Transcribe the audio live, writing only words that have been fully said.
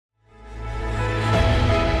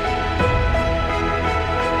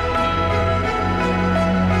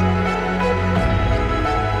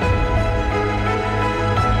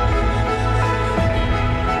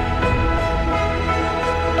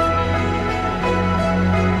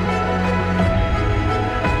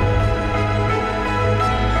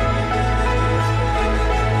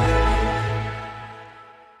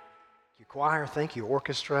Thank you,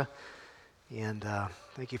 orchestra. And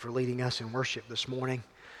thank you for leading us in worship this morning.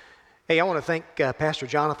 Hey, I want to thank Pastor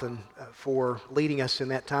Jonathan for leading us in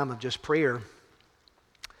that time of just prayer.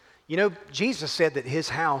 You know, Jesus said that his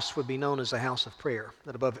house would be known as a house of prayer,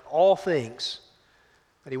 that above all things,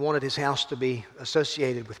 that he wanted his house to be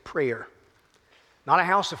associated with prayer. Not a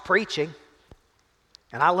house of preaching,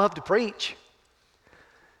 and I love to preach.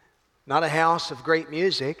 Not a house of great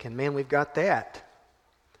music, and man, we've got that,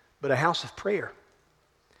 but a house of prayer.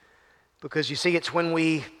 Because you see, it's when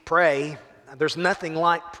we pray, there's nothing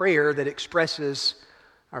like prayer that expresses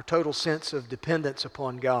our total sense of dependence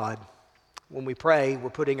upon God. When we pray,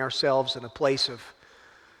 we're putting ourselves in a place of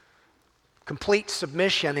complete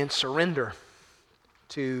submission and surrender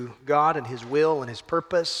to God and His will and His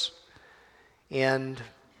purpose. And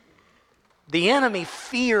the enemy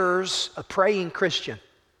fears a praying Christian.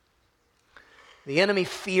 The enemy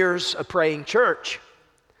fears a praying church.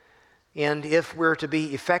 And if we're to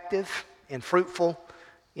be effective and fruitful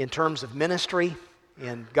in terms of ministry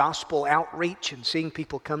and gospel outreach and seeing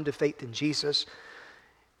people come to faith in Jesus,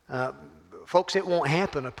 folks, it won't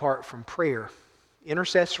happen apart from prayer.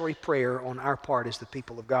 Intercessory prayer on our part as the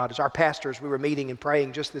people of God. As our pastors, we were meeting and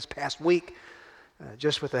praying just this past week,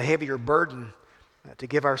 just with a heavier burden to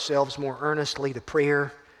give ourselves more earnestly to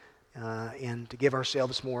prayer and to give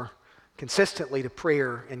ourselves more consistently to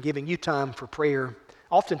prayer and giving you time for prayer.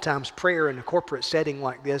 Oftentimes prayer in a corporate setting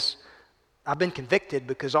like this, I've been convicted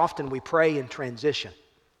because often we pray in transition.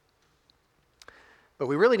 But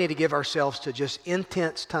we really need to give ourselves to just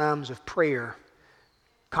intense times of prayer,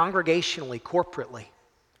 congregationally, corporately.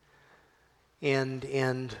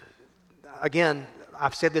 And again,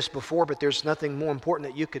 I've said this before, but there's nothing more important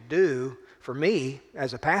that you could do for me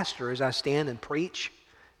as a pastor as I stand and preach,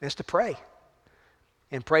 is to pray.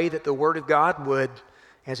 And pray that the Word of God would,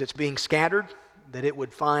 as it's being scattered, that it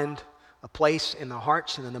would find a place in the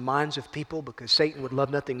hearts and in the minds of people, because Satan would love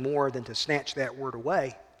nothing more than to snatch that Word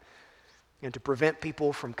away and to prevent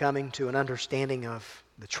people from coming to an understanding of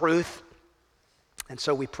the truth. And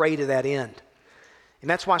so we pray to that end. And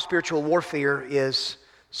that's why spiritual warfare is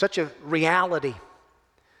such a reality.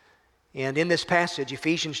 And in this passage,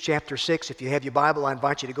 Ephesians chapter 6, if you have your Bible, I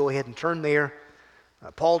invite you to go ahead and turn there.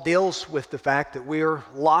 Paul deals with the fact that we're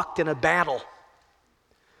locked in a battle.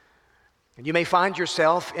 And you may find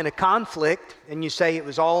yourself in a conflict and you say it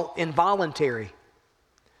was all involuntary.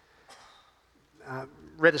 I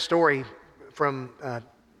read a story from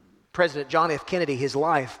President John F. Kennedy, his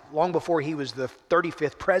life. Long before he was the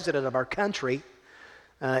 35th president of our country,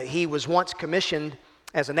 he was once commissioned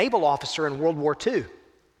as a naval officer in World War II.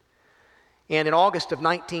 And in August of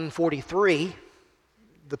 1943,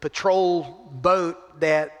 the patrol boat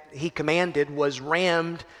that he commanded was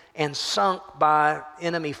rammed and sunk by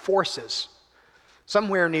enemy forces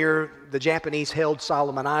somewhere near the Japanese-held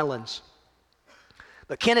Solomon Islands.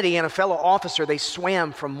 But Kennedy and a fellow officer, they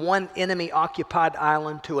swam from one enemy-occupied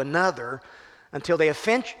island to another until they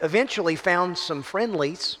eventually found some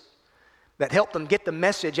friendlies that helped them get the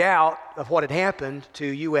message out of what had happened to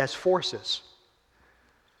U.S. forces.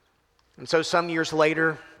 And so some years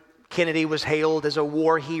later, Kennedy was hailed as a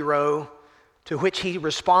war hero, to which he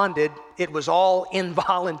responded, "It was all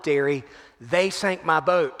involuntary. They sank my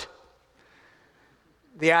boat."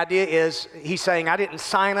 The idea is, he's saying, I didn't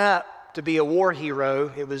sign up to be a war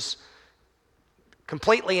hero. It was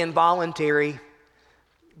completely involuntary.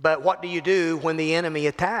 But what do you do when the enemy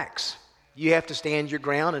attacks? You have to stand your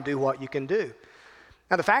ground and do what you can do.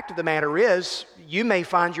 Now, the fact of the matter is, you may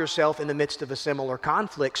find yourself in the midst of a similar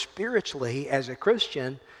conflict spiritually as a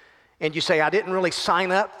Christian, and you say, I didn't really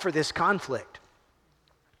sign up for this conflict.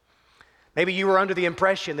 Maybe you were under the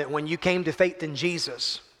impression that when you came to faith in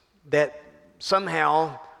Jesus, that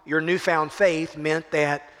somehow your newfound faith meant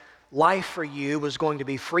that life for you was going to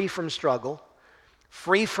be free from struggle,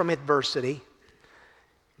 free from adversity,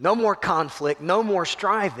 no more conflict, no more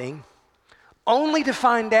striving, only to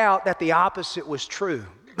find out that the opposite was true.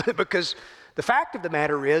 Because the fact of the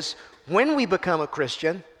matter is, when we become a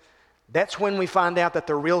Christian, that's when we find out that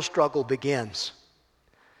the real struggle begins.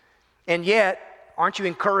 And yet, aren't you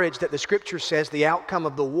encouraged that the Scripture says the outcome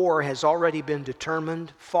of the war has already been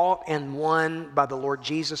determined, fought and won by the Lord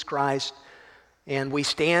Jesus Christ, and we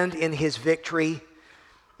stand in His victory,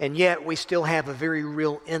 and yet we still have a very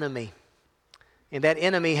real enemy. And that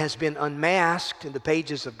enemy has been unmasked in the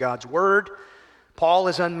pages of God's Word. Paul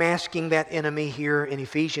is unmasking that enemy here in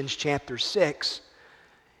Ephesians chapter 6.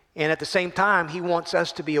 And at the same time, he wants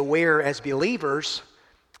us to be aware as believers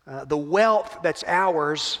the wealth that's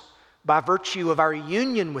ours by virtue of our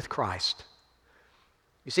union with Christ.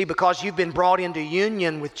 You see, because you've been brought into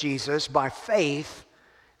union with Jesus by faith,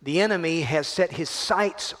 The enemy has set his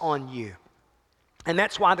sights on you. And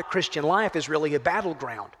that's why the Christian life is really a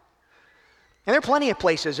battleground. And there are plenty of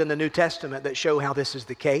places in the New Testament that show how this is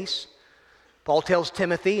the case. Paul tells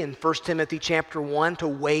Timothy in 1 Timothy chapter 1 to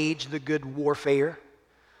wage the good warfare.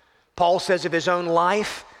 Paul says of his own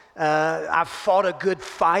life, I've fought a good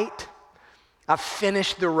fight. I've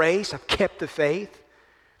finished the race. I've kept the faith.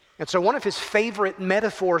 And so one of his favorite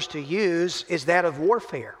metaphors to use is that of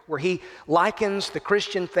warfare, where he likens the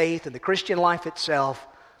Christian faith and the Christian life itself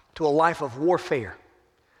to a life of warfare.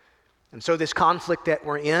 And so this conflict that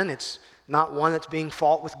we're in, it's not one that's being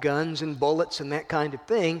fought with guns and bullets and that kind of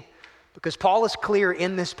thing, because Paul is clear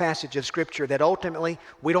in this passage of Scripture that ultimately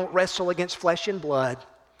we don't wrestle against flesh and blood,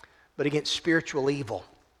 but against spiritual evil.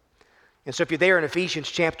 And so if you're there in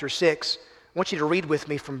Ephesians chapter 6, I want you to read with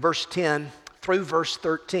me from verse 10 through verse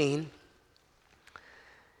 13.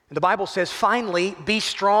 And the Bible says, "Finally, be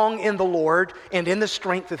strong in the Lord and in the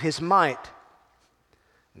strength of his might.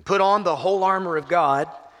 And put on the whole armor of God,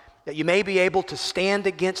 that you may be able to stand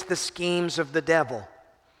against the schemes of the devil.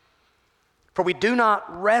 For we do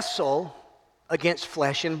not wrestle against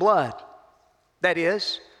flesh and blood." That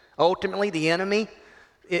is, ultimately the enemy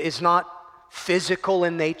is not physical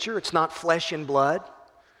in nature. It's not flesh and blood.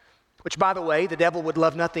 Which, by the way, the devil would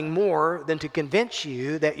love nothing more than to convince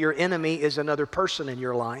you that your enemy is another person in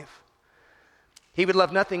your life. He would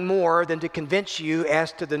love nothing more than to convince you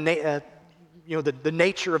as to the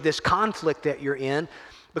nature of this conflict that you're in.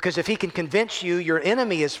 Because if he can convince you your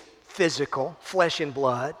enemy is physical, flesh and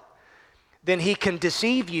blood, then he can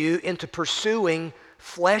deceive you into pursuing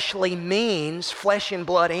fleshly means, flesh and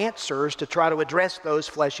blood answers to try to address those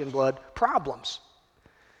flesh and blood problems.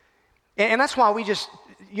 And that's why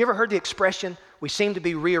you ever heard the expression, we seem to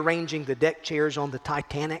be rearranging the deck chairs on the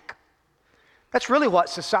Titanic? That's really what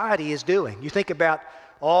society is doing. You think about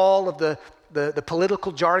all of the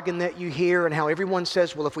political jargon that you hear and how everyone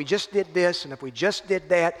says, well, if we just did this and if we just did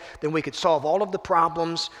that, then we could solve all of the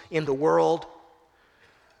problems in the world.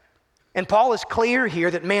 And Paul is clear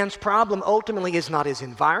here that man's problem ultimately is not his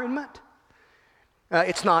environment.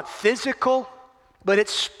 It's not physical, but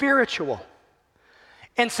it's spiritual.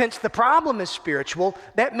 And since the problem is spiritual,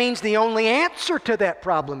 that means the only answer to that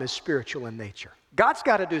problem is spiritual in nature. God's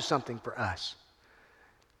got to do something for us.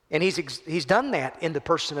 And he's done that in the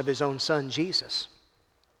person of his own son, Jesus.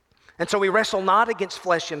 And so we wrestle not against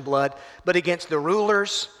flesh and blood, but against the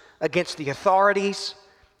rulers, against the authorities,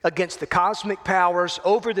 against the cosmic powers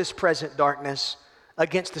over this present darkness,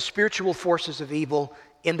 against the spiritual forces of evil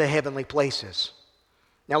in the heavenly places.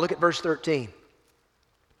 Now look at verse 13.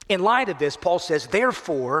 In light of this, Paul says,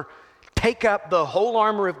 "Therefore, take up the whole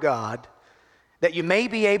armor of God, that you may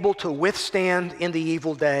be able to withstand in the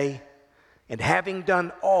evil day, and having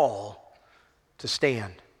done all, to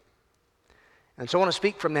stand." And so I want to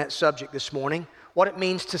speak from that subject this morning, what it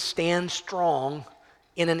means to stand strong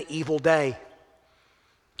in an evil day.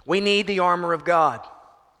 We need the armor of God.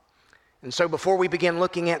 And so before we begin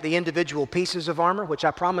looking at the individual pieces of armor, which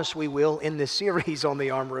I promise we will in this series on the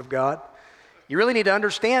armor of God, you really need to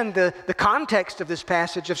understand the context of this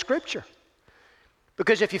passage of Scripture.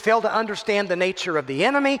 Because if you fail to understand the nature of the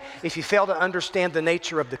enemy, if you fail to understand the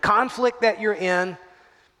nature of the conflict that you're in,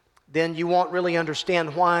 then you won't really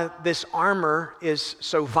understand why this armor is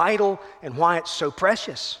so vital and why it's so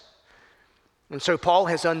precious. And so Paul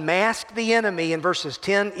has unmasked the enemy in verses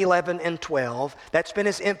 10, 11, and 12. That's been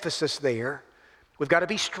his emphasis there. We've got to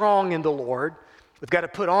be strong in the Lord. We've got to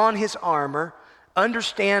put on his armor,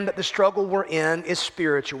 understand that the struggle we're in is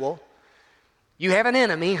spiritual. You have an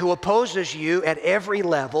enemy who opposes you at every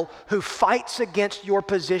level, who fights against your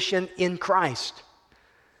position in Christ.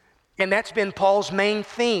 And that's been Paul's main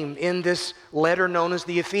theme in this letter known as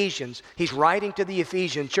the Ephesians. He's writing to the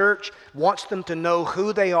Ephesian church, wants them to know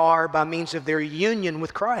who they are by means of their union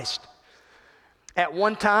with Christ. At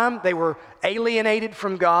one time, they were alienated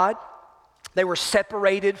from God. They were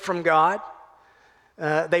separated from God.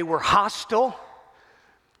 They were hostile.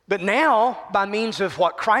 But now, by means of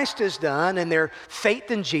what Christ has done and their faith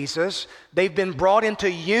in Jesus, they've been brought into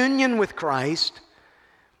union with Christ.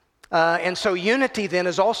 And so unity then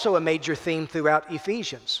is also a major theme throughout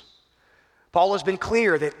Ephesians. Paul has been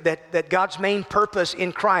clear that God's main purpose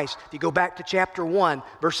in Christ, if you go back to chapter 1,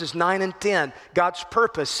 verses 9 and 10, God's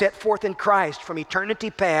purpose set forth in Christ from eternity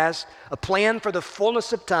past, a plan for the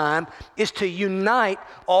fullness of time, is to unite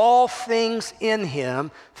all things in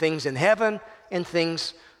Him, things in heaven and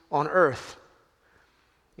things on earth.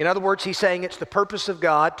 In other words, he's saying it's the purpose of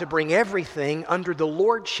God to bring everything under the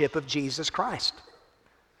lordship of Jesus Christ.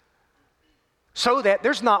 So that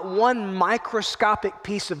there's not one microscopic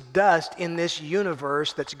piece of dust in this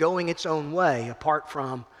universe that's going its own way apart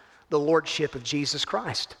from the lordship of Jesus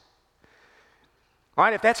Christ. All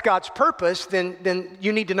right, if that's God's purpose, then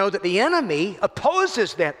you need to know that the enemy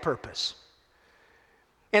opposes that purpose.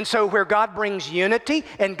 And so where God brings unity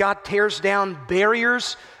and God tears down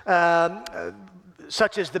barriers,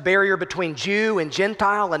 such as the barrier between Jew and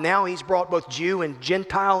Gentile, and now he's brought both Jew and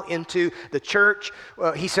Gentile into the church,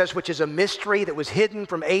 he says, which is a mystery that was hidden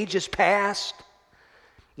from ages past.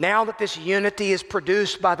 Now that this unity is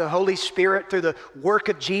produced by the Holy Spirit through the work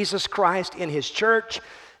of Jesus Christ in his church,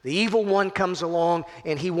 the evil one comes along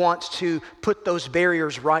and he wants to put those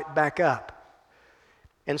barriers right back up.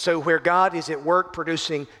 And so where God is at work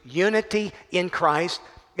producing unity in Christ,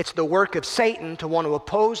 it's the work of Satan to want to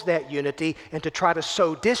oppose that unity and to try to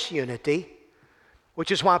sow disunity, which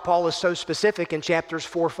is why Paul is so specific in chapters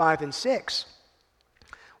 4, 5, and 6,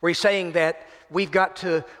 where he's saying that we've got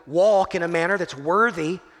to walk in a manner that's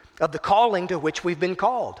worthy of the calling to which we've been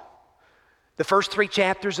called. The first 3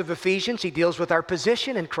 chapters of Ephesians, he deals with our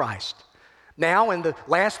position in Christ. Now, in the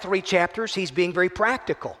last 3 chapters, he's being very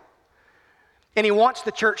practical. And he wants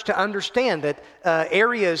the church to understand that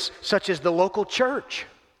areas such as the local church,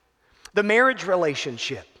 the marriage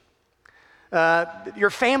relationship, your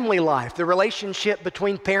family life, the relationship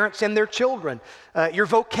between parents and their children, your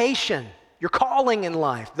vocation, your calling in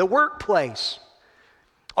life, the workplace.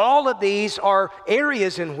 All of these are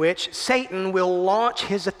areas in which Satan will launch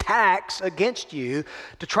his attacks against you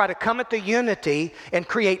to try to come at the unity and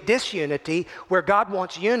create disunity where God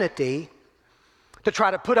wants unity, to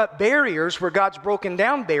try to put up barriers where God's broken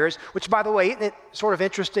down barriers, which, by the way, isn't it sort of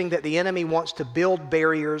interesting that the enemy wants to build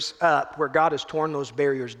barriers up where God has torn those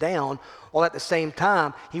barriers down, while at the same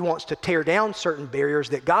time, he wants to tear down certain barriers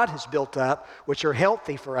that God has built up, which are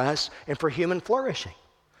healthy for us and for human flourishing.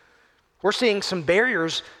 We're seeing some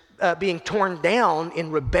barriers being torn down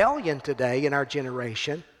in rebellion today in our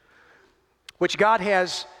generation, which God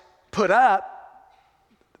has put up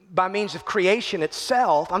by means of creation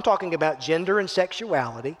itself. I'm talking about gender and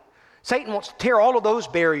sexuality. Satan wants to tear all of those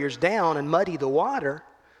barriers down and muddy the water.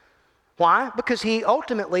 Why? Because he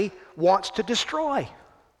ultimately wants to destroy.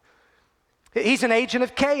 He's an agent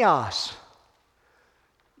of chaos.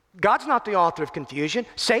 God's not the author of confusion.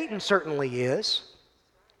 Satan certainly is.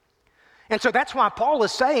 And so that's why Paul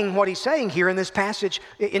is saying what he's saying here in this passage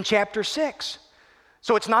in chapter 6.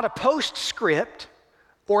 So it's not a postscript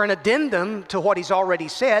or an addendum to what he's already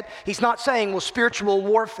said. He's not saying, well, spiritual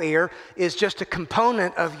warfare is just a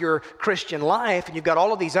component of your Christian life, and you've got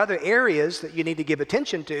all of these other areas that you need to give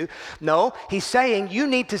attention to. No, he's saying you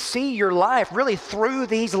need to see your life really through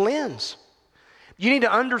these lenses. You need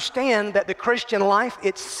to understand that the Christian life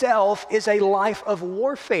itself is a life of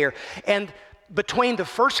warfare. And between the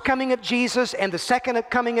first coming of Jesus and the second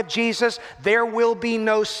coming of Jesus, there will be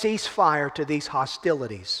no ceasefire to these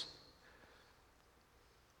hostilities.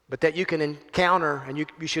 But that you can encounter, and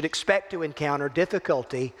you should expect to encounter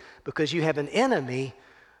difficulty because you have an enemy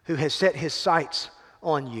who has set his sights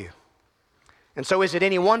on you. And so is it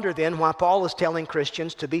any wonder then why Paul is telling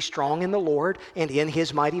Christians to be strong in the Lord and in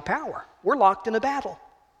his mighty power? We're locked in a battle.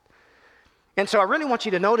 And so I really want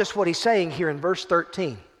you to notice what he's saying here in verse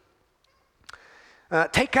 13.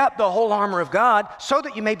 Take up the whole armor of God so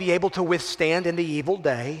that you may be able to withstand in the evil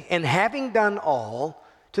day, and having done all,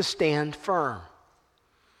 to stand firm.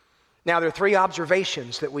 Now, there are 3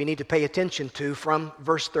 observations that we need to pay attention to from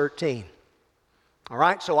verse 13. All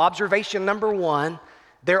right, so observation number 1,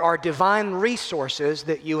 there are divine resources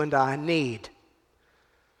that you and I need.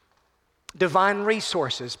 Divine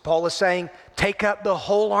resources. Paul is saying, take up the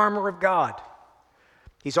whole armor of God.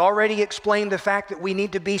 He's already explained the fact that we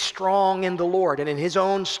need to be strong in the Lord and in his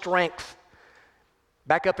own strength.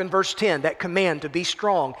 Back up in verse 10, that command to be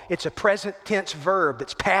strong, it's a present tense verb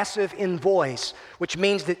that's passive in voice, which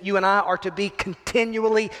means that you and I are to be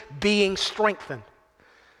continually being strengthened.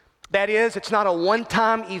 That is, it's not a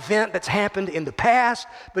one-time event that's happened in the past,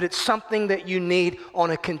 but it's something that you need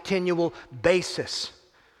on a continual basis.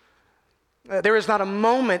 There is not a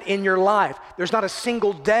moment in your life, there's not a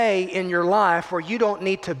single day in your life where you don't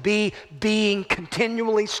need to be being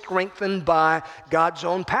continually strengthened by God's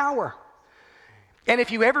own power. And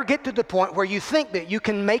if you ever get to the point where you think that you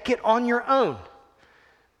can make it on your own,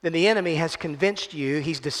 then the enemy has convinced you,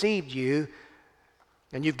 he's deceived you,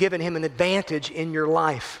 and you've given him an advantage in your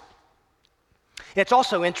life. It's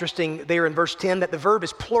also interesting there in verse 10 that the verb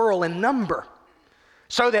is plural in number.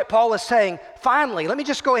 So that Paul is saying, finally, let me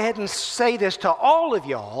just go ahead and say this to all of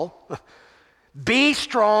y'all, be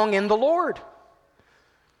strong in the Lord.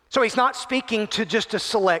 So he's not speaking to just a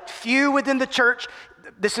select few within the church.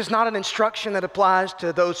 This is not an instruction that applies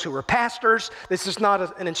to those who are pastors. This is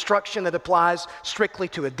not an instruction that applies strictly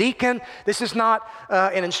to a deacon. This is not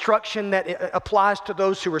an instruction that applies to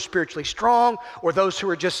those who are spiritually strong or those who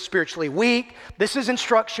are just spiritually weak. This is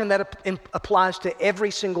instruction that applies to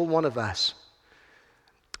every single one of us.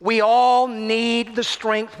 We all need the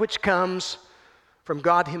strength which comes from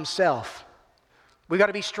God Himself. We've got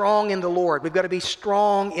to be strong in the Lord. We've got to be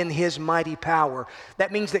strong in His mighty power.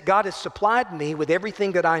 That means that God has supplied me with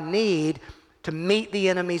everything that I need to meet the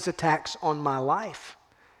enemy's attacks on my life.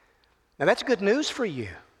 Now that's good news for you,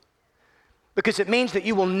 because it means that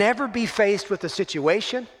you will never be faced with a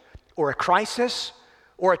situation or a crisis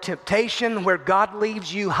or a temptation where God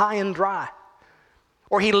leaves you high and dry,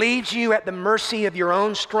 or He leaves you at the mercy of your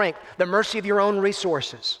own strength, the mercy of your own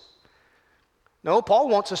resources. No, Paul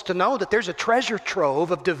wants us to know that there's a treasure trove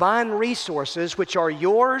of divine resources which are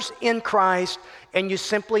yours in Christ, and you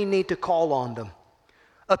simply need to call on them.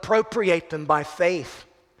 Appropriate them by faith.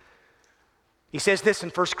 He says this in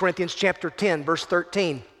 1 Corinthians chapter 10, verse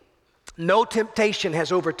 13. No temptation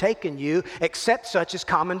has overtaken you except such as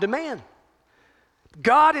common to man.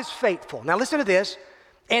 God is faithful. Now listen to this.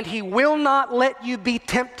 And He will not let you be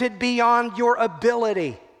tempted beyond your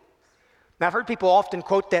ability. Now, I've heard people often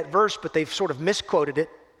quote that verse, but they've sort of misquoted it.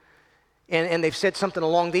 And they've said something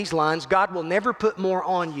along these lines: God will never put more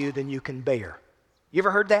on you than you can bear. You ever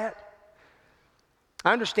heard that?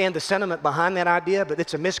 I understand the sentiment behind that idea, but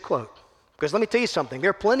it's a misquote. Because let me tell you something. There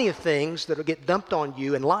are plenty of things that will get dumped on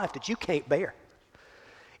you in life that you can't bear.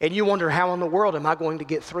 And you wonder, how in the world am I going to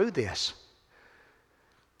get through this?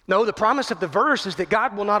 No, the promise of the verse is that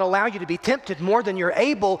God will not allow you to be tempted more than you're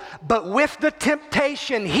able, but with the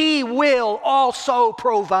temptation, He will also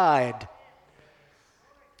provide.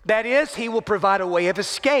 That is, He will provide a way of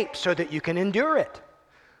escape so that you can endure it.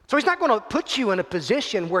 So He's not going to put you in a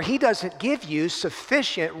position where He doesn't give you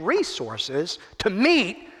sufficient resources to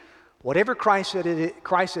meet whatever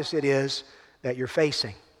crisis it is that you're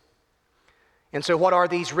facing. And so what are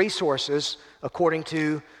these resources according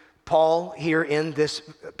to Paul here in this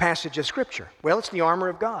passage of Scripture? Well, it's the armor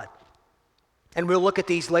of God. And we'll look at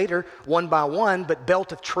these later one by one, but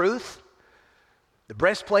belt of truth, the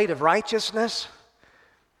breastplate of righteousness,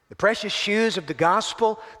 the precious shoes of the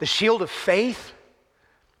gospel, the shield of faith,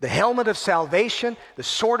 the helmet of salvation, the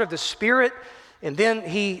sword of the Spirit, and then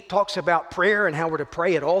he talks about prayer and how we're to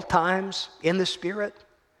pray at all times in the Spirit.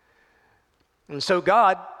 And so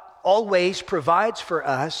God always provides for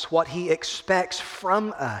us what He expects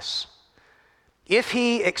from us. If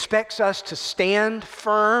He expects us to stand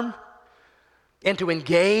firm and to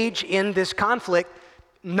engage in this conflict,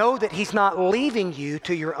 know that He's not leaving you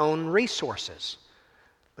to your own resources.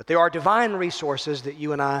 But there are divine resources that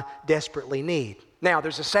you and I desperately need. Now,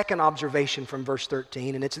 there's a second observation from verse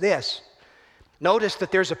 13, and it's this. Notice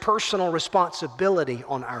that there's a personal responsibility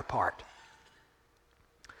on our part.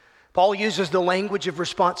 Paul uses the language of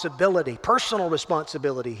responsibility, personal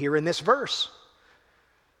responsibility here in this verse.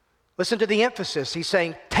 Listen to the emphasis. He's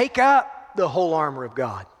saying, take up the whole armor of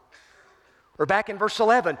God. Or back in verse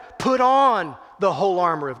 11, put on the whole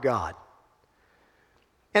armor of God.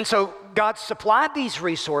 And so God supplied these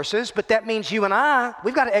resources, but that means you and I,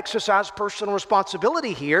 we've got to exercise personal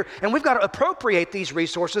responsibility here, and we've got to appropriate these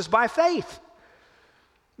resources by faith.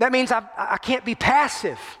 That means I can't be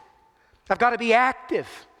passive. I've got to be active.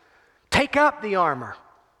 Take up the armor.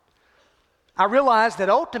 I realize that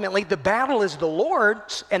ultimately the battle is the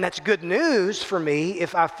Lord's, and that's good news for me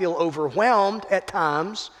if I feel overwhelmed at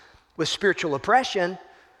times with spiritual oppression.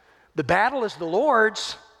 The battle is the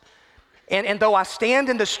Lord's, and though I stand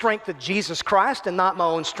in the strength of Jesus Christ and not my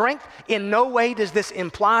own strength, in no way does this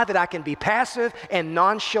imply that I can be passive and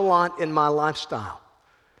nonchalant in my lifestyle.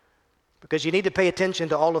 Because you need to pay attention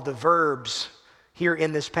to all of the verbs here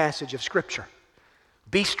in this passage of Scripture.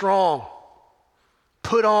 Be strong,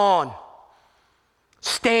 put on,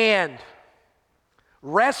 stand,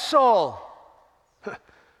 wrestle.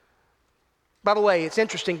 By the way, it's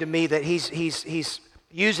interesting to me that he's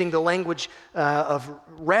using the language of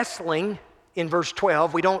wrestling in verse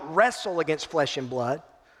 12. We don't wrestle against flesh and blood.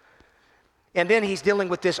 And then he's dealing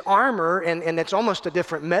with this armor, and it's almost a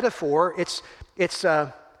different metaphor. It's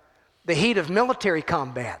the heat of military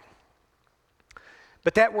combat.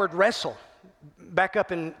 But that word wrestle, back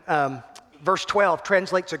up in verse 12,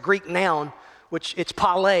 translates a Greek noun, which it's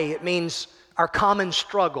pale. It means our common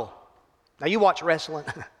struggle. Now you watch wrestling.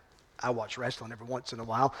 I watch wrestling every once in a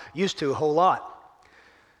while. Used to a whole lot.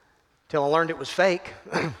 Till I learned it was fake.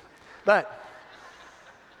 But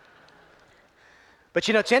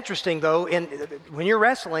you know, it's interesting though, when you're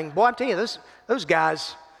wrestling, boy, I'm telling you, those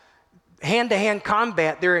guys, hand-to-hand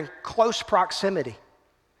combat, they're in close proximity.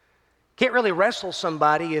 Can't really wrestle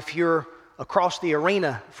somebody if you're across the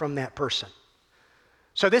arena from that person.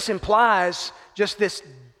 So this implies just this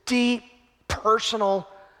deep personal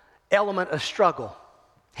element of struggle,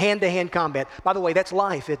 hand-to-hand combat. By the way, that's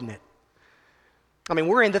life, isn't it? I mean,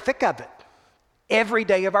 we're in the thick of it every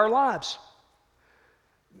day of our lives.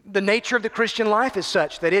 The nature of the Christian life is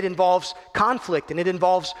such that it involves conflict and it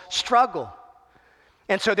involves struggle.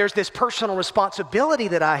 And so there's this personal responsibility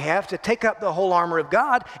that I have to take up the whole armor of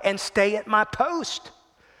God and stay at my post.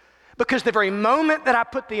 Because the very moment that I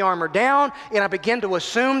put the armor down and I begin to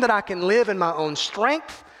assume that I can live in my own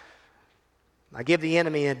strength, I give the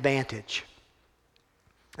enemy an advantage.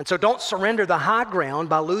 And so don't surrender the high ground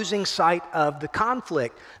by losing sight of the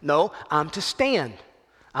conflict. No, I'm to stand.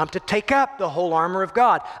 I'm to take up the whole armor of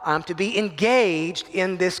God. I'm to be engaged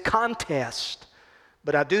in this contest.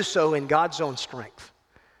 But I do so in God's own strength,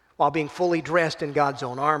 while being fully dressed in God's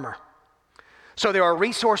own armor. So there are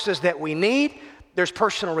resources that we need. There's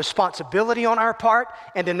personal responsibility on our part.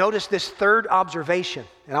 And then notice this third observation.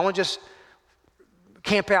 And I want to just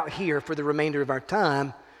camp out here for the remainder of our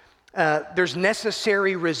time. There's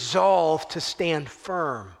necessary resolve to stand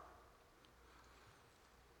firm.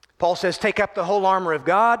 Paul says, take up the whole armor of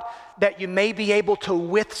God, that you may be able to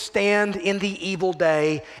withstand in the evil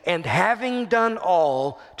day, and having done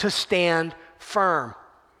all, to stand firm.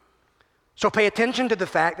 So pay attention to the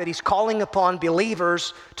fact that he's calling upon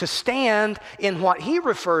believers to stand in what he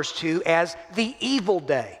refers to as the evil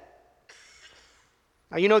day.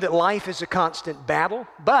 Now, you know that life is a constant battle,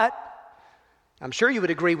 but I'm sure you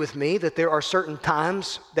would agree with me that there are certain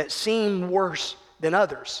times that seem worse than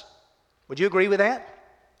others. Would you agree with that?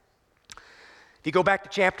 If you go back to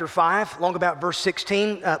chapter 5, along about verse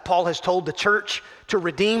 16, Paul has told the church to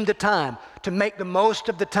redeem the time, to make the most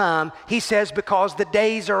of the time. He says, because the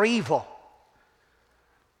days are evil.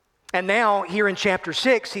 And now, here in chapter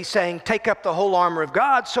 6, he's saying, take up the whole armor of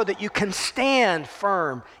God so that you can stand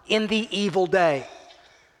firm in the evil day.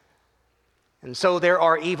 And so there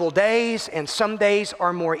are evil days, and some days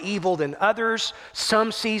are more evil than others.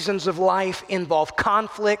 Some seasons of life involve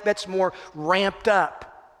conflict that's more ramped up.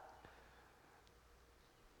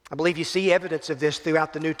 I believe you see evidence of this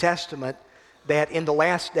throughout the New Testament, that in the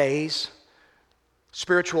last days,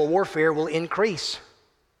 spiritual warfare will increase.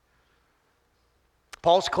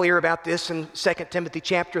 Paul's clear about this in 2 Timothy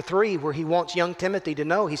chapter 3, where he wants young Timothy to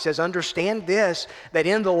know. He says, understand this, that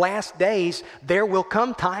in the last days, there will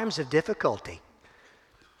come times of difficulty.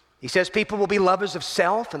 He says people will be lovers of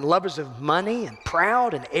self and lovers of money and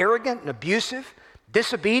proud and arrogant and abusive,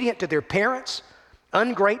 disobedient to their parents,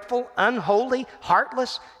 ungrateful, unholy,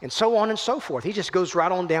 heartless, and so on and so forth. He just goes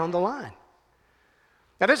right on down the line.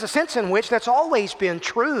 Now, there's a sense in which that's always been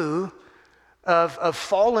true of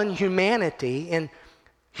fallen humanity and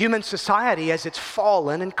human society as it's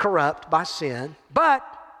fallen and corrupt by sin. But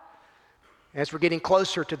as we're getting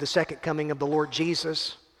closer to the second coming of the Lord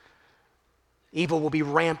Jesus, evil will be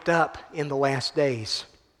ramped up in the last days.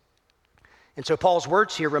 And so Paul's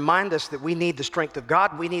words here remind us that we need the strength of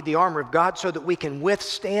God, we need the armor of God so that we can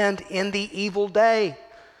withstand in the evil day.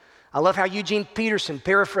 I love how Eugene Peterson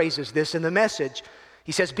paraphrases this in the Message.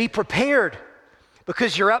 He says, be prepared,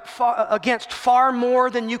 because you're up against far more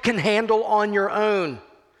than you can handle on your own.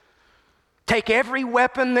 Take every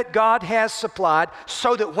weapon that God has supplied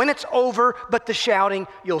so that when it's over but the shouting,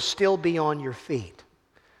 you'll still be on your feet.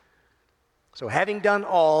 So having done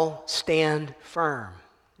all, stand firm.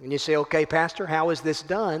 And you say, okay, Pastor, how is this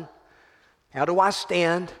done? How do I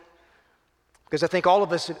stand? Because I think all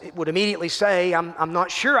of us would immediately say, I'm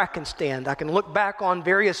not sure I can stand. I can look back on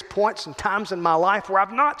various points and times in my life where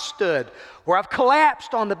I've not stood, where I've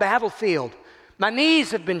collapsed on the battlefield. My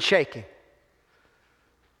knees have been shaking.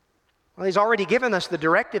 Well, he's already given us the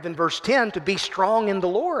directive in verse 10 to be strong in the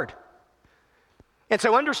Lord. And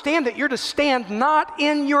so understand that you're to stand not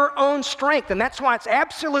in your own strength. And that's why it's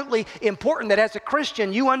absolutely important that as a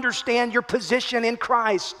Christian, you understand your position in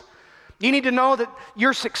Christ. You need to know that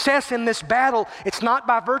your success in this battle, it's not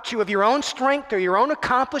by virtue of your own strength or your own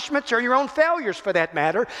accomplishments or your own failures for that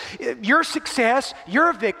matter. Your success,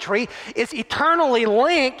 your victory is eternally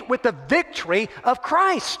linked with the victory of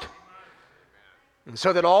Christ. And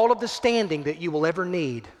so that all of the standing that you will ever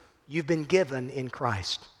need, you've been given in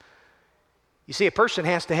Christ. You see, a person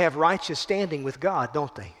has to have righteous standing with God,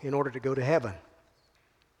 don't they, in order to go to heaven.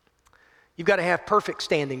 You've got to have perfect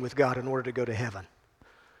standing with God in order to go to heaven.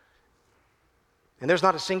 And there's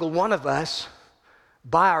not a single one of us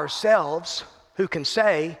by ourselves who can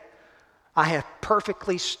say, I have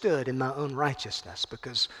perfectly stood in my own righteousness,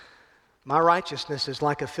 because my righteousness is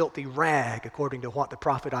like a filthy rag, according to what the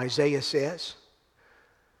prophet Isaiah says.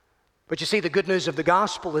 But you see, the good news of the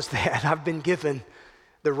gospel is that I've been given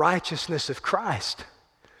the righteousness of Christ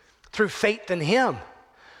through faith in Him,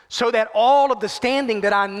 so that all of the standing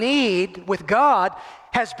that I need with God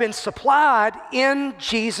has been supplied in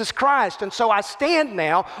Jesus Christ. And so I stand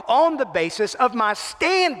now on the basis of my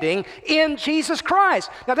standing in Jesus Christ.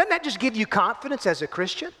 Now, doesn't that just give you confidence as a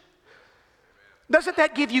Christian? Doesn't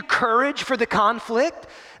that give you courage for the conflict?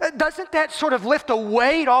 Doesn't that sort of lift a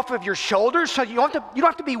weight off of your shoulders so you don't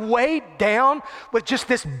have to be weighed down with just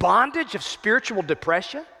this bondage of spiritual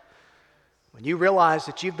depression? When you realize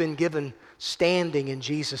that you've been given standing in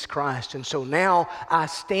Jesus Christ, and so now I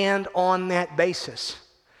stand on that basis.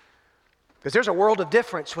 Because there's a world of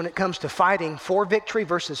difference when it comes to fighting for victory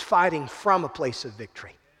versus fighting from a place of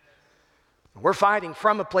victory. We're fighting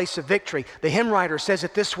from a place of victory. The hymn writer says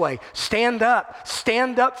it this way: stand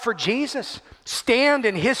up for Jesus. Stand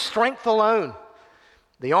in His strength alone.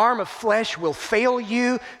 The arm of flesh will fail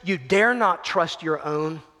you. You dare not trust your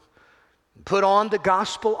own. Put on the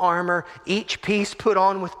gospel armor, each piece put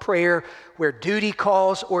on with prayer. Where duty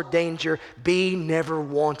calls or danger, be never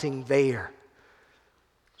wanting there.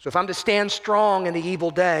 So if I'm to stand strong in the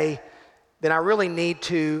evil day, then I really need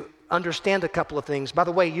to understand a couple of things. By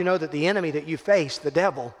the way, you know that the enemy that you face, the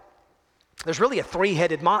devil, there's really a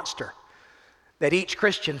three-headed monster that each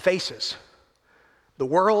Christian faces: the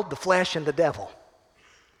world, the flesh, and the devil.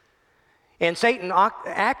 And Satan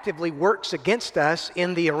actively works against us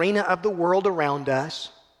in the arena of the world around us.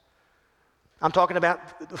 I'm talking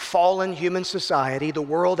about the fallen human society, the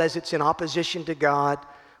world as it's in opposition to God,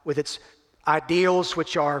 with its ideals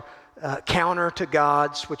which are counter to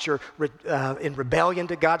God's, which are in rebellion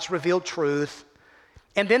to God's revealed truth.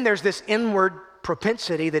 And then there's this inward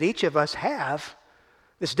propensity that each of us have,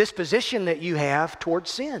 this disposition that you have towards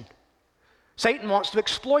sin. Satan wants to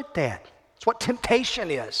exploit that. It's what temptation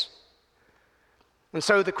is. And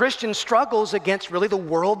so the Christian struggles against really the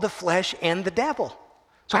world, the flesh, and the devil.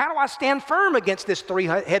 So how do I stand firm against this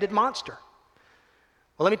three-headed monster?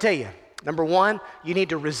 Well, let me tell you. Number one, you need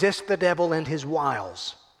to resist the devil and his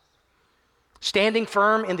wiles. Standing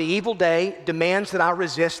firm in the evil day demands that I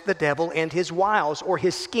resist the devil and his wiles, or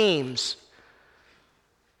his schemes.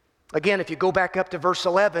 Again, if you go back up to verse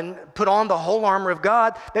 11, put on the whole armor of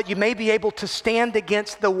God that you may be able to stand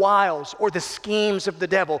against the wiles or the schemes of the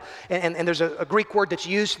devil. And there's a Greek word that's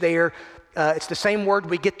used there. It's the same word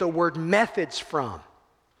we get the word methods from.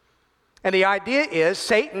 And the idea is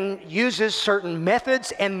Satan uses certain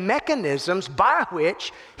methods and mechanisms by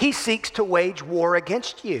which he seeks to wage war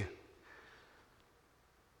against you.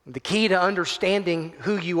 The key to understanding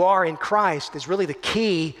who you are in Christ is really the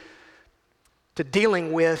key to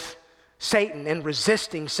dealing with Satan and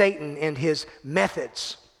resisting Satan and his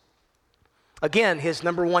methods. Again, his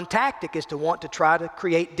number one tactic is to want to try to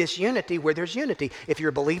create disunity where there's unity. If you're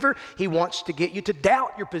a believer, he wants to get you to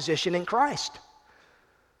doubt your position in Christ.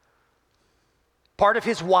 Part of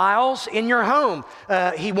his wiles in your home,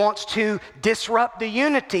 he wants to disrupt the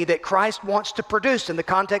unity that Christ wants to produce in the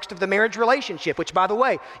context of the marriage relationship, which, by the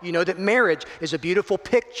way, you know that marriage is a beautiful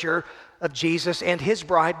picture of Jesus and his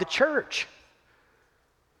bride, the church.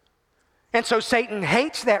 And so Satan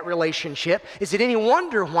hates that relationship. Is it any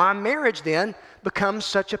wonder why marriage then becomes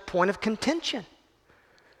such a point of contention?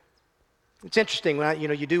 It's interesting when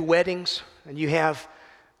you do weddings and you have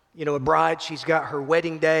a bride, she's got her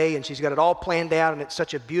wedding day and she's got it all planned out, and it's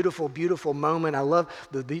such a beautiful, beautiful moment. I love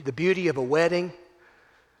the beauty of a wedding.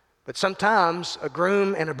 But sometimes a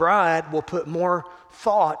groom and a bride will put more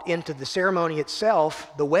thought into the ceremony itself,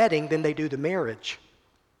 the wedding, than they do the marriage.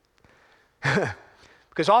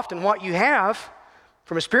 Because often what you have,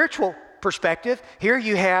 from a spiritual perspective, here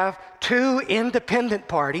you have two independent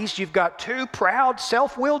parties. You've got two proud,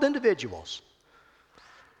 self-willed individuals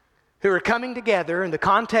who are coming together in the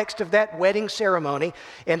context of that wedding ceremony,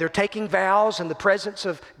 and they're taking vows in the presence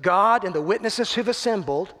of God and the witnesses who've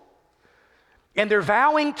assembled, and they're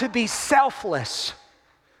vowing to be selfless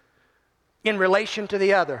in relation to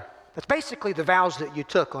the other. That's basically the vows that you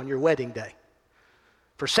took on your wedding day.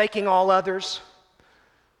 Forsaking all others.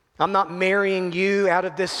 I'm not marrying you out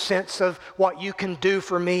of this sense of what you can do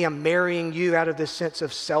for me. I'm marrying you out of this sense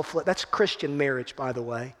of selfless. That's Christian marriage, by the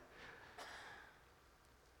way.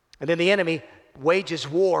 And then the enemy wages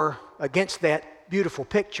war against that beautiful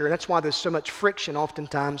picture. And that's why there's so much friction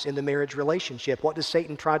oftentimes in the marriage relationship. What does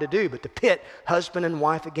Satan try to do but to pit husband and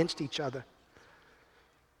wife against each other?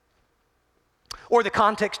 Or the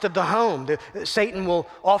context of the home. Satan will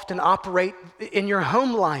often operate in your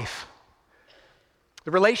home life.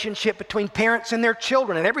 The relationship between parents and their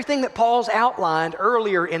children, and everything that Paul's outlined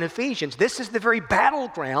earlier in Ephesians. This is the very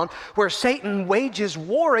battleground where Satan wages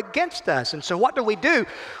war against us. And so what do?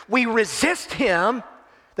 We resist him,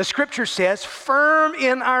 the scripture says, firm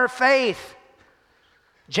in our faith.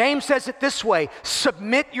 James says it this way: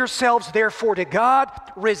 submit yourselves therefore to God,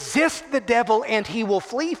 resist the devil, and he will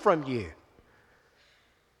flee from you.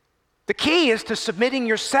 The key is to submitting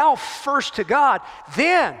yourself first to God.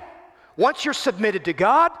 Then, once you're submitted to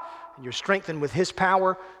God and you're strengthened with his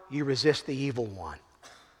power, you resist the evil one.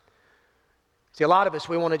 See, a lot of us,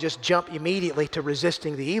 we want to just jump immediately to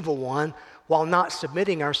resisting the evil one while not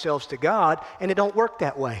submitting ourselves to God, and it don't work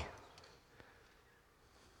that way.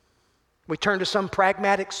 We turn to some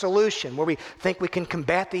pragmatic solution where we think we can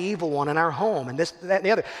combat the evil one in our home and this, that, and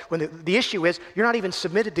the other. When the issue is you're not even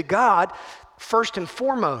submitted to God first and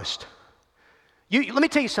foremost. Let me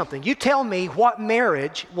tell you something. You tell me what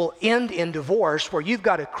marriage will end in divorce where you've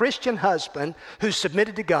got a Christian husband who's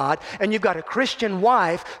submitted to God and you've got a Christian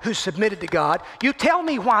wife who's submitted to God. You tell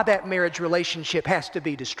me why that marriage relationship has to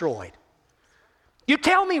be destroyed. You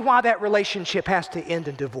tell me why that relationship has to end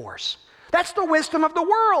in divorce. That's the wisdom of the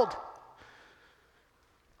world.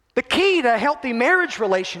 The key to a healthy marriage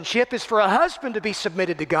relationship is for a husband to be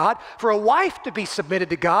submitted to God, for a wife to be submitted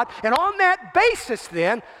to God, and on that basis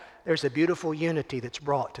then, there's a beautiful unity that's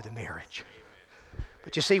brought to the marriage.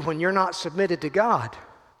 But you see, when you're not submitted to God,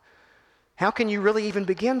 how can you really even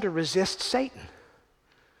begin to resist Satan?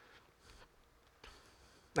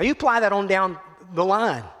 Now you apply that on down the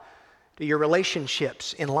line to your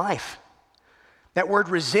relationships in life. That word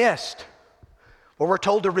resist, well, we're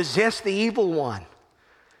told to resist the evil one.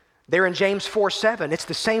 There in James 4:7, it's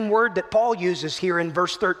the same word that Paul uses here in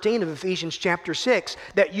verse 13 of Ephesians chapter 6,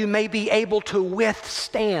 that you may be able to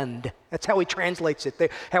withstand. That's how he translates it there,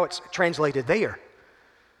 how it's translated there.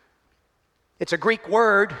 It's a Greek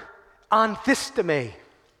word, anthistemi.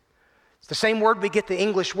 It's the same word we get the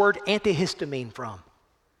English word antihistamine from.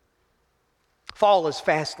 Fall is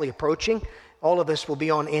fastly approaching. All of us will be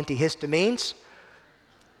on antihistamines.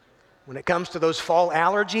 When it comes to those fall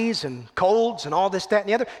allergies and colds and all this, that, and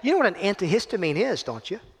the other, you know what an antihistamine is, don't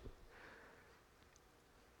you?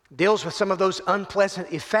 It deals with some of those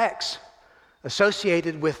unpleasant effects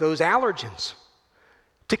associated with those allergens.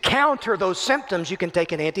 To counter those symptoms, you can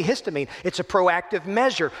take an antihistamine. It's a proactive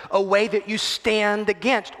measure, a way that you stand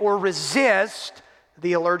against or resist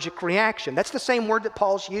the allergic reaction. That's the same word that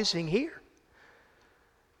Paul's using here.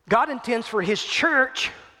 God intends for his church,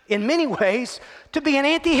 in many ways, to be an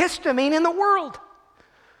antihistamine in the world,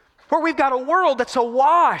 where we've got a world that's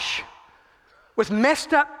awash with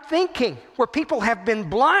messed up thinking, where people have been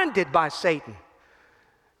blinded by Satan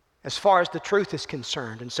as far as the truth is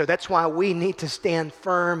concerned. And so that's why we need to stand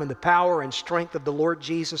firm in the power and strength of the Lord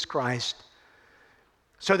Jesus Christ,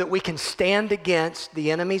 so that we can stand against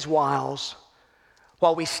the enemy's wiles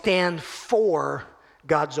while we stand for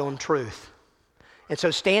God's own truth. And so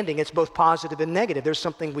standing, it's both positive and negative. There's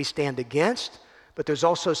something we stand against, but there's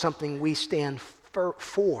also something we stand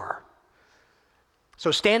for.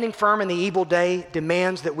 So standing firm in the evil day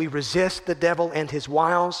demands that we resist the devil and his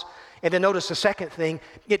wiles. And then notice the second thing,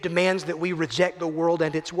 it demands that we reject the world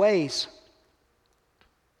and its ways.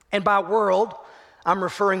 And by world, I'm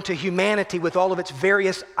referring to humanity with all of its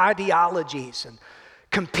various ideologies and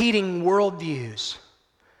competing worldviews,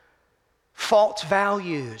 false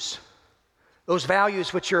values, those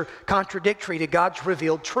values which are contradictory to God's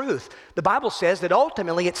revealed truth. The Bible says that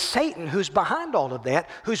ultimately it's Satan who's behind all of that,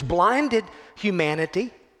 who's blinded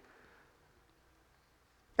humanity.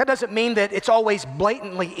 That doesn't mean that it's always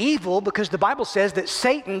blatantly evil, because the Bible says that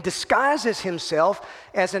Satan disguises himself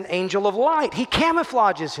as an angel of light. He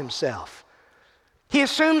camouflages himself. He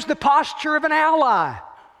assumes the posture of an ally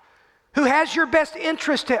who has your best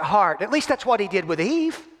interest at heart. At least that's what he did with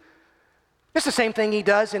Eve. It's the same thing he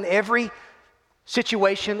does in every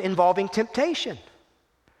situation involving temptation.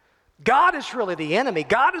 God is really the enemy.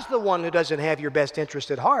 God is the one who doesn't have your best interest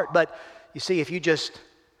at heart. But you see, if you just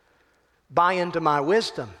buy into my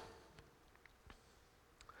wisdom.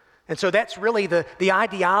 And so that's really the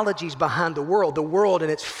ideologies behind the world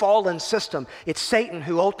and its fallen system. It's Satan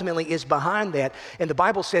who ultimately is behind that. And the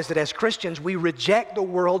Bible says that as Christians, we reject the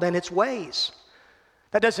world and its ways.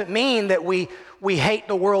 That doesn't mean that we hate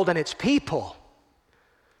the world and its people.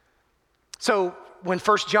 So when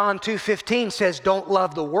 1 John 2:15 says don't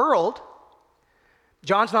love the world,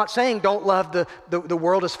 John's not saying don't love the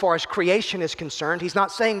world as far as creation is concerned. He's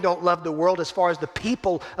not saying don't love the world as far as the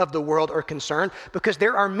people of the world are concerned, because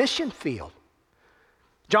they're our mission field.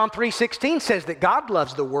 John 3:16 says that God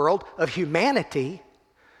loves the world of humanity,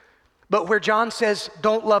 But where John says,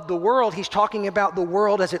 don't love the world, he's talking about the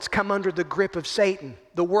world as it's come under the grip of Satan,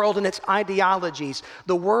 the world and its ideologies,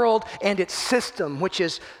 the world and its system, which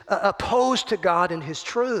is opposed to God and his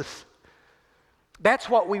truth. That's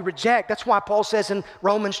what we reject. That's why Paul says in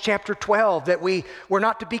Romans chapter 12 that we're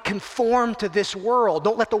not to be conformed to this world.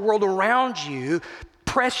 Don't let the world around you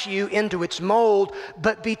press you into its mold,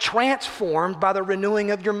 but be transformed by the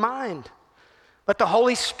renewing of your mind. Let the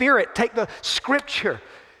Holy Spirit take the Scripture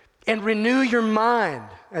and renew your mind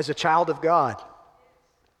as a child of God.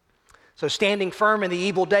 So standing firm in the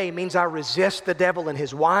evil day means I resist the devil and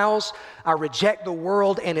his wiles. I reject the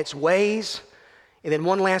world and its ways. And then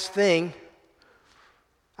one last thing,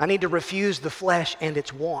 I need to refuse the flesh and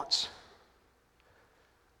its wants.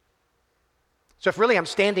 So if really I'm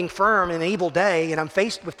standing firm in an evil day and I'm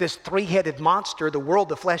faced with this three-headed monster, the world,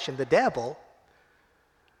 the flesh, and the devil,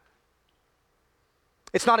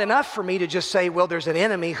 it's not enough for me to just say, well, there's an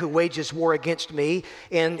enemy who wages war against me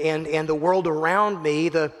and the world around me,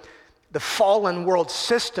 the fallen world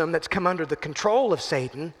system that's come under the control of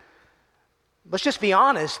Satan. Let's just be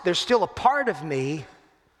honest, there's still a part of me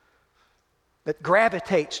that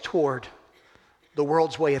gravitates toward the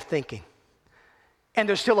world's way of thinking. And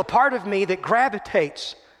there's still a part of me that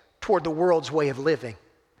gravitates toward the world's way of living.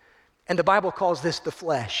 And the Bible calls this the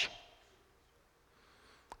flesh.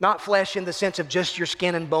 Not flesh in the sense of just your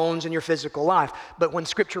skin and bones and your physical life, but when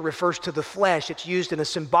Scripture refers to the flesh, it's used in a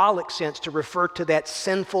symbolic sense to refer to that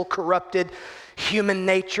sinful, corrupted human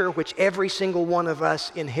nature which every single one of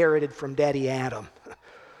us inherited from Daddy Adam.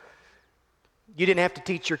 You didn't have to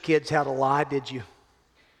teach your kids how to lie, did you?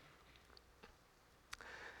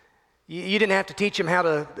 You didn't have to teach them how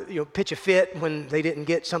to pitch a fit when they didn't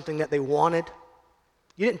get something that they wanted.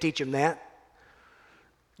 You didn't teach them that.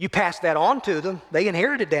 You passed that on to them. They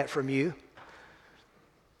inherited that from you.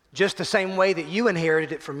 Just the same way that you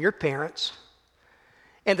inherited it from your parents.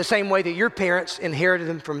 And the same way that your parents inherited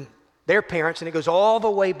them from their parents. And it goes all the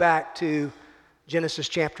way back to Genesis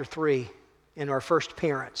chapter 3 and our first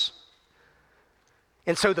parents.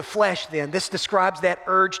 And so the flesh then, this describes that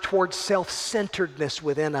urge towards self-centeredness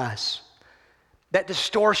within us. That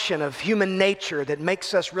distortion of human nature that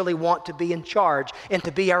makes us really want to be in charge and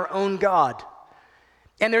to be our own God.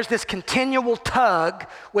 And there's this continual tug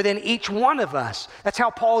within each one of us. That's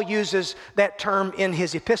how Paul uses that term in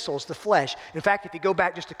his epistles, the flesh. In fact, if you go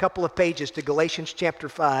back just a couple of pages to Galatians chapter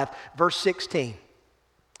 5, verse 16,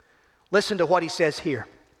 listen to what he says here.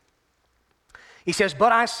 He says,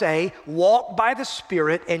 "But I say, walk by the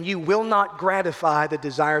Spirit, and you will not gratify the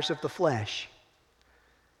desires of the flesh."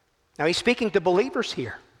 Now he's speaking to believers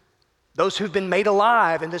here. Those who've been made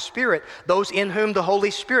alive in the Spirit, those in whom the Holy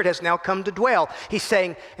Spirit has now come to dwell. He's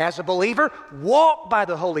saying, as a believer, walk by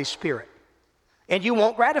the Holy Spirit, and you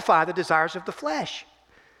won't gratify the desires of the flesh.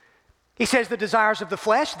 He says the desires of the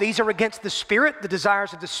flesh, these are against the Spirit. The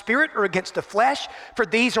desires of the Spirit are against the flesh, for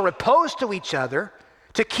these are opposed to each other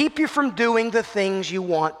to keep you from doing the things you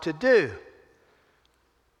want to do.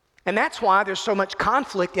 And that's why there's so much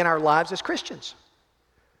conflict in our lives as Christians.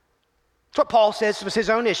 That's what Paul says was his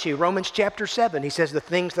own issue. Romans chapter 7, he says the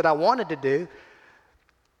things that I wanted to do,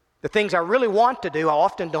 the things I really want to do, I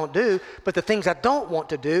often don't do, but the things I don't want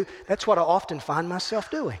to do, that's what I often find myself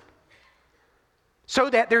doing. So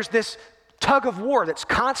that there's this tug of war that's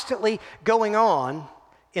constantly going on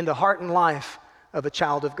in the heart and life of a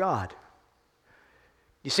child of God.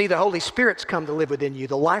 You see, the Holy Spirit's come to live within you.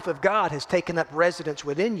 The life of God has taken up residence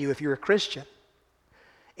within you if you're a Christian.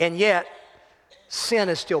 And yet, sin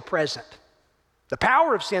is still present. The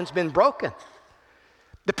power of sin's been broken.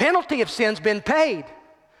 The penalty of sin's been paid.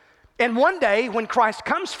 And one day, when Christ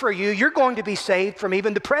comes for you, you're going to be saved from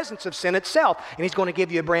even the presence of sin itself. And he's going to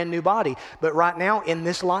give you a brand new body. But right now, in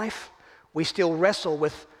this life, we still wrestle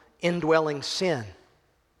with indwelling sin.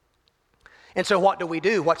 And so what do we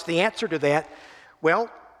do? What's the answer to that?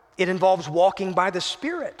 Well, it involves walking by the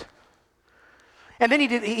Spirit. And then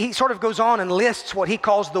he sort of goes on and lists what he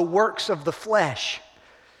calls the works of the flesh.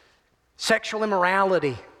 Sexual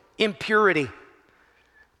immorality, impurity,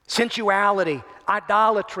 sensuality,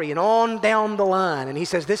 idolatry, and on down the line. And he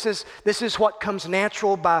says this is what comes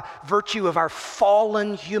natural by virtue of our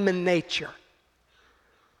fallen human nature.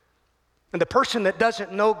 And the person that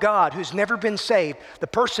doesn't know God, who's never been saved, the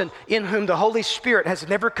person in whom the Holy Spirit has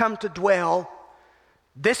never come to dwell,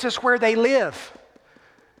 this is where they live.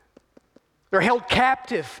 They're held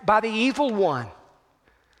captive by the evil one.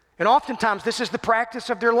 And oftentimes, this is the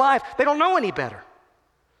practice of their life. They don't know any better.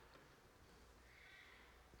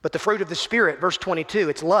 But the fruit of the Spirit, verse 22,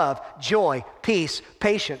 it's love, joy, peace,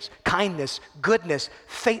 patience, kindness, goodness,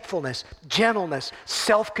 faithfulness, gentleness,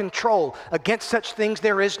 self-control. Against such things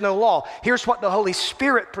there is no law. Here's what the Holy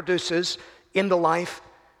Spirit produces in the life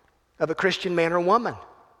of a Christian man or woman.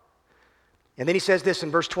 And then he says this in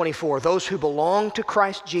verse 24, those who belong to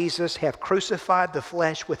Christ Jesus have crucified the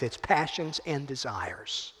flesh with its passions and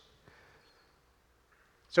desires.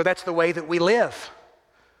 So that's the way that we live.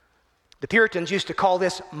 The Puritans used to call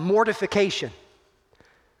this mortification,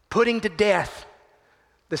 putting to death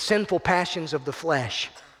the sinful passions of the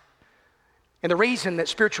flesh. And the reason that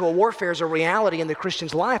spiritual warfare is a reality in the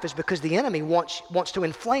Christian's life is because the enemy wants to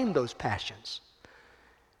inflame those passions.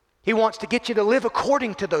 He wants to get you to live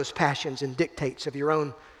according to those passions and dictates of your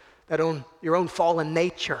own fallen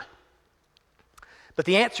nature. But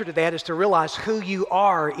the answer to that is to realize who you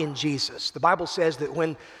are in Jesus. The Bible says that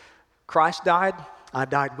when Christ died, I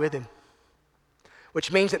died with him. Which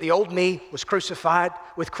means that the old me was crucified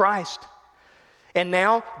with Christ. And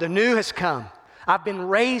now the new has come. I've been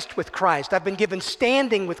raised with Christ. I've been given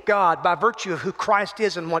standing with God by virtue of who Christ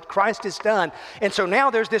is and what Christ has done. And so now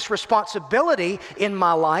there's this responsibility in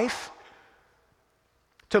my life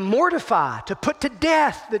to mortify, to put to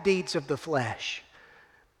death the deeds of the flesh.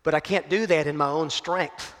 But I can't do that in my own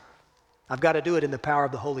strength. I've got to do it in the power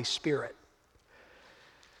of the Holy Spirit.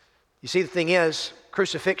 You see, the thing is,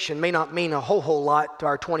 crucifixion may not mean a whole lot to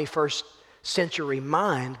our 21st century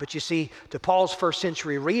mind, but you see, to Paul's first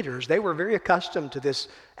century readers, they were very accustomed to this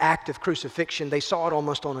act of crucifixion. They saw it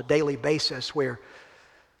almost on a daily basis where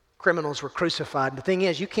criminals were crucified. The thing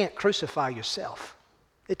is, you can't crucify yourself.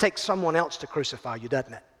 It takes someone else to crucify you,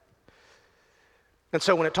 doesn't it? And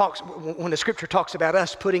so when the scripture talks about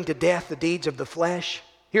us putting to death the deeds of the flesh,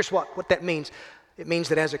 here's what that means. It means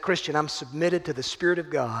that as a Christian, I'm submitted to the Spirit of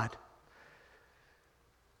God.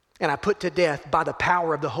 And I put to death by the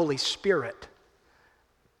power of the Holy Spirit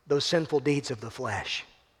those sinful deeds of the flesh.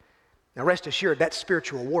 Now rest assured, that's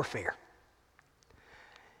spiritual warfare.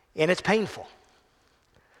 And it's painful.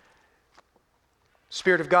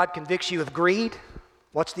 Spirit of God convicts you of greed.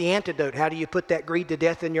 What's the antidote? How do you put that greed to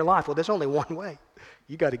death in your life? Well, there's only one way.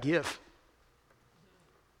 You got to give.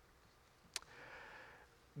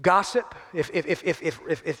 Gossip,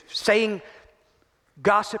 if saying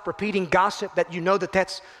gossip, repeating gossip, that you know that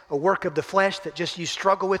that's a work of the flesh that just you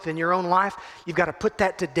struggle with in your own life, you've got to put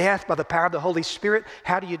that to death by the power of the Holy Spirit.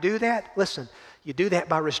 How do you do that? Listen, you do that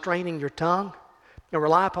by restraining your tongue and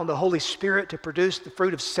rely upon the Holy Spirit to produce the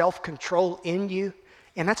fruit of self-control in you,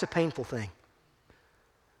 and that's a painful thing.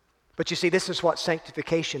 But you see, this is what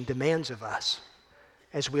sanctification demands of us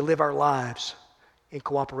as we live our lives in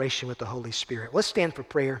cooperation with the Holy Spirit. Let's stand for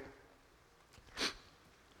prayer.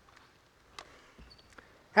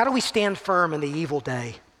 How do we stand firm in the evil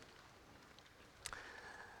day?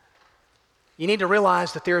 You need to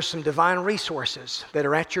realize that there are some divine resources that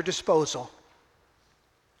are at your disposal.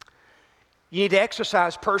 You need to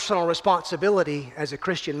exercise personal responsibility as a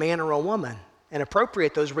Christian man or a woman and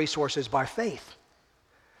appropriate those resources by faith.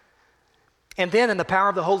 And then in the power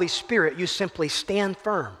of the Holy Spirit, you simply stand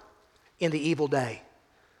firm in the evil day,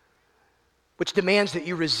 which demands that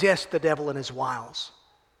you resist the devil and his wiles,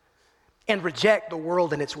 and reject the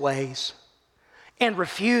world and its ways, and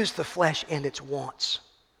refuse the flesh and its wants.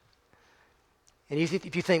 And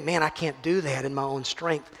if you think, man, I can't do that in my own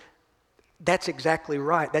strength, that's exactly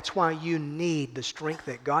right. That's why you need the strength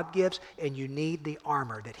that God gives, and you need the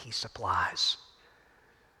armor that he supplies.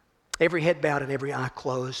 Every head bowed and every eye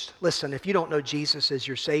closed. Listen, if you don't know Jesus as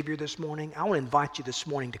your Savior this morning, I want to invite you this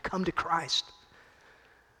morning to come to Christ,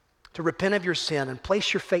 to repent of your sin and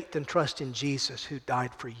place your faith and trust in Jesus, who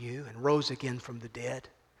died for you and rose again from the dead.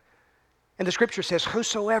 And the scripture says,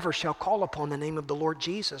 whosoever shall call upon the name of the Lord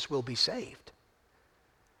Jesus will be saved.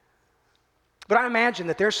 But I imagine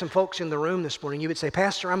that there's some folks in the room this morning, you would say,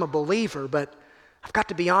 Pastor, I'm a believer, but I've got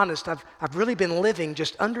to be honest, I've really been living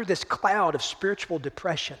just under this cloud of spiritual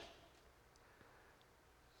depression.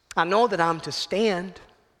 I know that I'm to stand,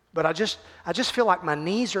 but I just feel like my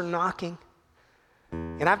knees are knocking,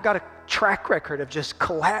 and I've got a track record of just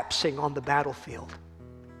collapsing on the battlefield.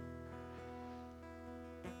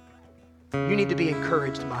 You need to be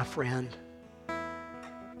encouraged, my friend,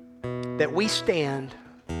 that we stand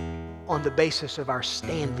on the basis of our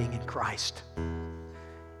standing in Christ.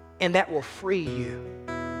 And that will free you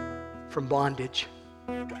from bondage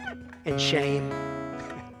and shame.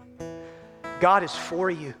 God is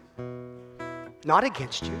for you, not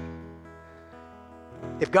against you.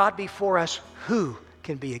 If God be for us, who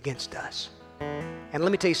can be against us? And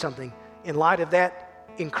let me tell you something. In light of that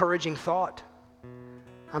encouraging thought,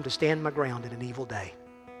 I'm to stand my ground in an evil day.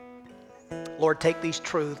 Lord, take these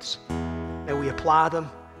truths. May we apply them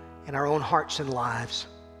in our own hearts and lives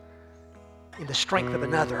in the strength of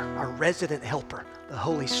another, our resident helper, the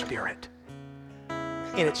Holy Spirit.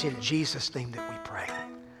 And it's in Jesus' name that we pray.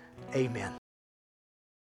 Amen.